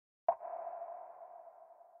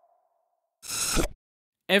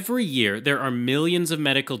Every year, there are millions of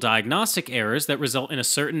medical diagnostic errors that result in a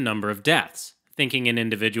certain number of deaths, thinking an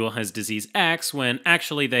individual has disease X when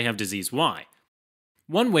actually they have disease Y.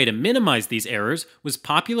 One way to minimize these errors was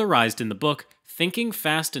popularized in the book Thinking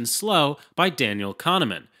Fast and Slow by Daniel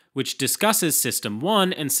Kahneman, which discusses System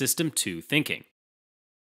 1 and System 2 thinking.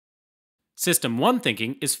 System 1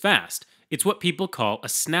 thinking is fast. It's what people call a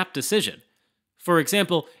snap decision. For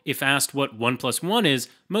example, if asked what 1 plus 1 is,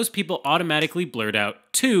 most people automatically blurt out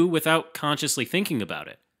 2 without consciously thinking about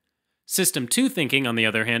it. System 2 thinking, on the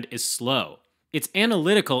other hand, is slow. It's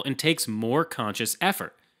analytical and takes more conscious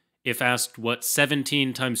effort. If asked what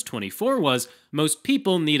 17 times 24 was, most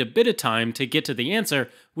people need a bit of time to get to the answer,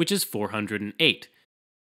 which is 408.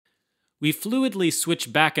 We fluidly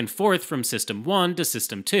switch back and forth from System 1 to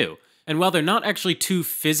System 2, and while they're not actually two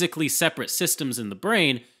physically separate systems in the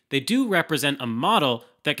brain, they do represent a model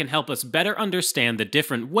that can help us better understand the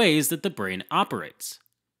different ways that the brain operates.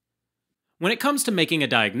 When it comes to making a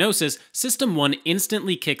diagnosis, System 1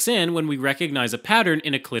 instantly kicks in when we recognize a pattern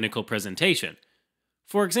in a clinical presentation.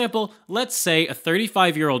 For example, let's say a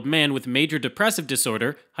 35-year-old man with major depressive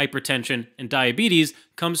disorder, hypertension, and diabetes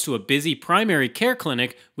comes to a busy primary care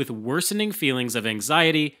clinic with worsening feelings of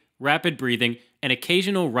anxiety, rapid breathing, and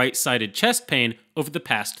occasional right-sided chest pain over the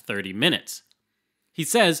past 30 minutes. He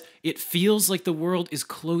says, "It feels like the world is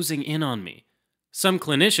closing in on me." Some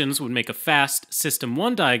clinicians would make a fast System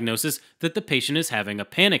 1 diagnosis that the patient is having a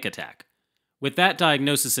panic attack. With that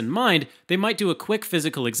diagnosis in mind, they might do a quick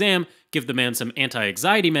physical exam, give the man some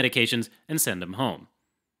anti-anxiety medications, and send him home.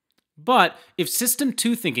 But if System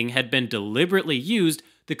 2 thinking had been deliberately used,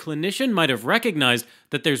 the clinician might have recognized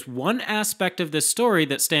that there's one aspect of this story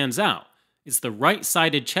that stands out. It's the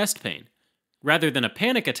right-sided chest pain. Rather than a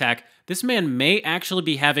panic attack, this man may actually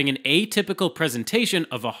be having an atypical presentation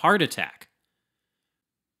of a heart attack.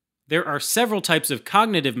 There are several types of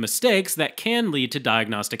cognitive mistakes that can lead to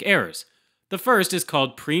diagnostic errors. The first is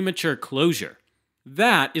called premature closure.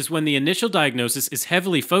 That is when the initial diagnosis is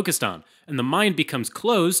heavily focused on, and the mind becomes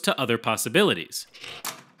closed to other possibilities.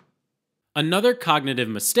 Another cognitive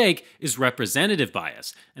mistake is representative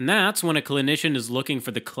bias, and that's when a clinician is looking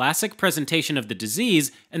for the classic presentation of the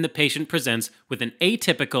disease and the patient presents with an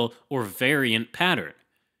atypical or variant pattern.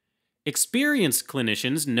 Experienced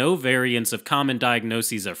clinicians know variants of common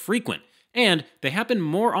diagnoses are frequent, and they happen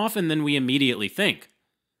more often than we immediately think.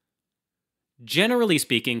 Generally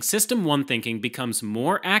speaking, System 1 thinking becomes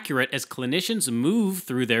more accurate as clinicians move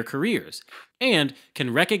through their careers, and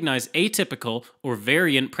can recognize atypical or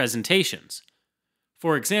variant presentations.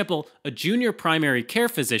 For example, a junior primary care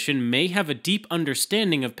physician may have a deep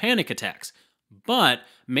understanding of panic attacks, but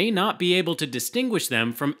may not be able to distinguish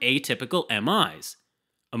them from atypical MIs.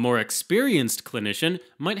 A more experienced clinician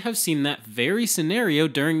might have seen that very scenario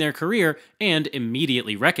during their career and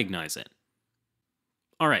immediately recognize it.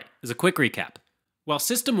 Alright, as a quick recap. While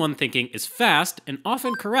System 1 thinking is fast and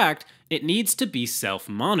often correct, it needs to be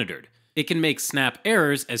self-monitored. It can make snap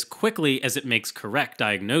errors as quickly as it makes correct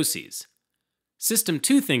diagnoses. System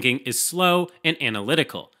 2 thinking is slow and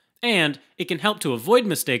analytical, and it can help to avoid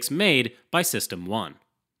mistakes made by System 1.